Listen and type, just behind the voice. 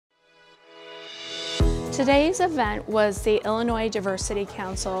Today's event was the Illinois Diversity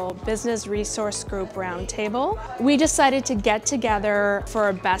Council Business Resource Group Roundtable. We decided to get together for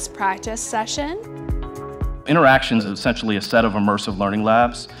a best practice session. Interactions is essentially a set of immersive learning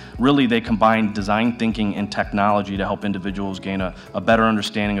labs. Really, they combine design thinking and technology to help individuals gain a better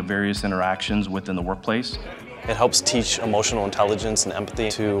understanding of various interactions within the workplace. It helps teach emotional intelligence and empathy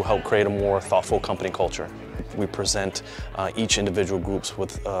to help create a more thoughtful company culture. We present each individual groups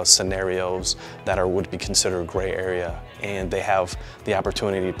with scenarios that would be considered gray area, and they have the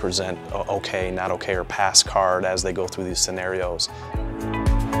opportunity to present okay, not okay, or pass card as they go through these scenarios.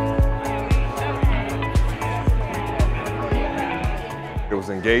 It was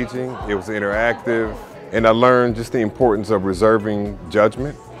engaging, it was interactive, and I learned just the importance of reserving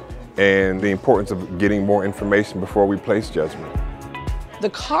judgment and the importance of getting more information before we place judgment. The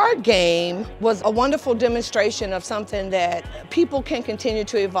card game was a wonderful demonstration of something that people can continue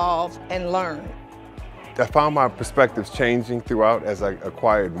to evolve and learn. I found my perspectives changing throughout as I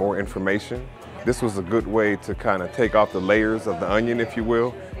acquired more information. This was a good way to kind of take off the layers of the onion, if you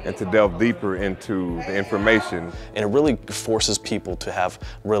will, and to delve deeper into the information. And it really forces people to have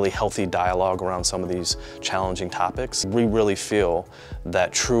really healthy dialogue around some of these challenging topics. We really feel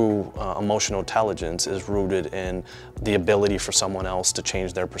that true emotional intelligence is rooted in the ability for someone else to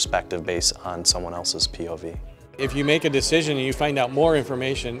change their perspective based on someone else's POV. If you make a decision and you find out more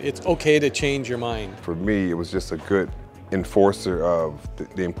information, it's okay to change your mind. For me, it was just a good enforcer of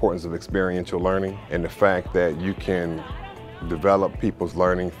the importance of experiential learning and the fact that you can develop people's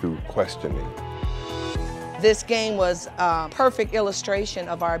learning through questioning. This game was a perfect illustration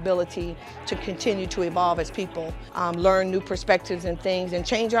of our ability to continue to evolve as people, learn new perspectives and things, and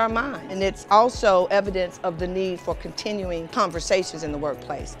change our mind. And it's also evidence of the need for continuing conversations in the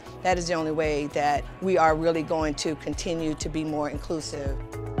workplace. That is the only way that we are really going to continue to be more inclusive.